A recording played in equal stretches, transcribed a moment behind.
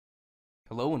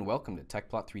Hello and welcome to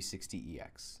Tecplot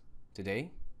 360EX.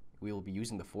 Today, we will be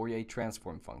using the Fourier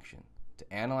Transform function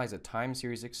to analyze a time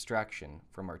series extraction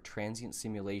from our transient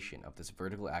simulation of this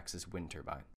vertical axis wind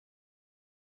turbine.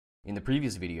 In the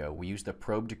previous video, we used the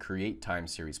probe to create time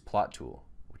series plot tool,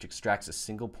 which extracts a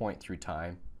single point through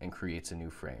time and creates a new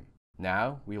frame.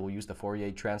 Now, we will use the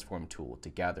Fourier Transform tool to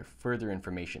gather further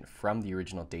information from the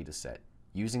original dataset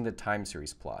using the time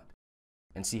series plot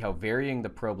and see how varying the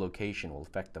probe location will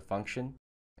affect the function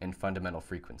and fundamental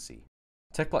frequency.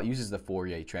 Tecplot uses the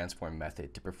Fourier Transform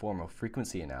method to perform a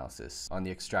frequency analysis on the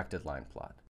extracted line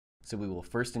plot. So we will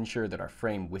first ensure that our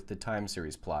frame with the time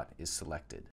series plot is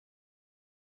selected.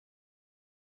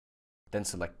 Then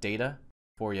select Data,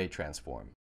 Fourier Transform.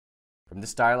 From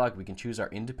this dialog, we can choose our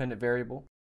independent variable,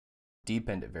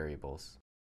 dependent variables,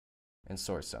 and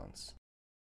source zones.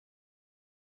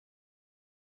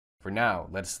 For now,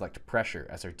 let us select pressure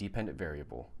as our dependent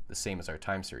variable, the same as our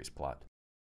time series plot.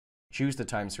 Choose the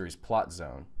time series plot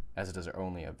zone, as it is our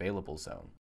only available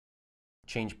zone.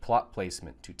 Change plot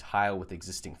placement to tile with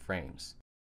existing frames,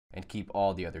 and keep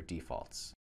all the other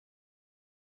defaults.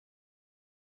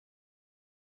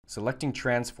 Selecting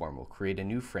Transform will create a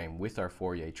new frame with our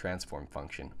Fourier Transform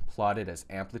function plotted as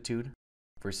amplitude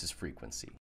versus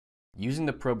frequency. Using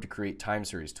the probe to create time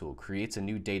series tool creates a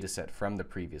new dataset from the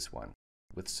previous one,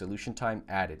 with solution time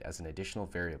added as an additional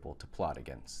variable to plot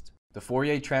against. The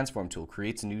Fourier Transform tool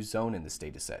creates a new zone in this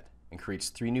dataset and creates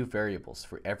 3 new variables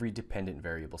for every dependent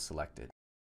variable selected: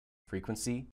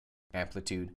 frequency,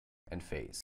 amplitude, and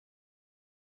phase.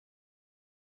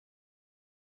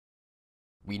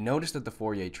 We notice that the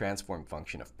Fourier Transform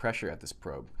function of pressure at this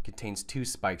probe contains 2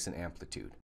 spikes in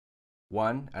amplitude,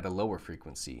 one at a lower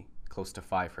frequency, close to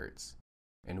 5 Hz,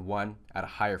 and one at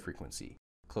a higher frequency,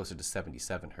 closer to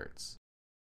 77 Hz.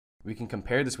 We can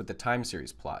compare this with the time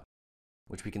series plot,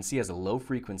 which we can see has a low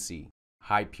frequency,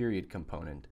 high period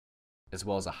component, as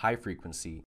well as a high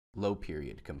frequency, low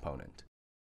period component.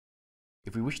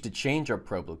 If we wish to change our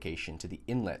probe location to the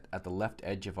inlet at the left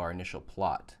edge of our initial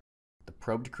plot, the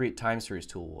probe to create time series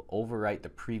tool will overwrite the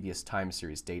previous time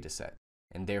series dataset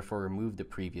and therefore remove the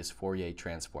previous Fourier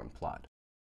Transform plot.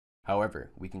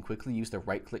 However, we can quickly use the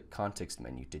right-click context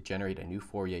menu to generate a new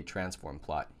Fourier Transform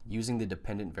plot using the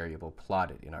dependent variable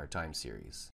plotted in our time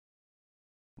series.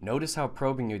 Notice how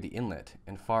probing near the inlet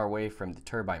and far away from the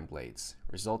turbine blades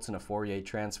results in a Fourier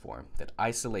Transform that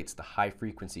isolates the high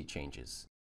frequency changes,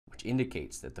 which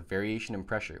indicates that the variation in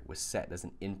pressure was set as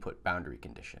an input boundary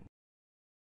condition.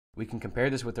 We can compare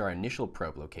this with our initial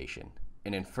probe location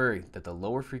and infer that the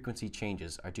lower frequency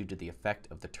changes are due to the effect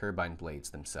of the turbine blades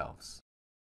themselves.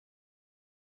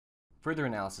 Further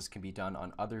analysis can be done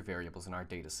on other variables in our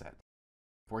dataset.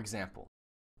 For example,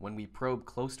 when we probe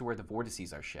close to where the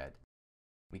vortices are shed,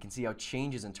 we can see how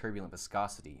changes in turbulent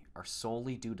viscosity are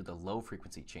solely due to the low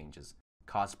frequency changes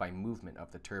caused by movement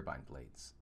of the turbine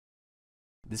blades.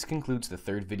 This concludes the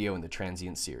 3rd video in the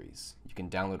Transient series. You can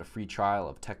download a free trial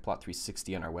of Tecplot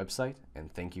 360 on our website,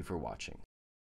 and thank you for watching.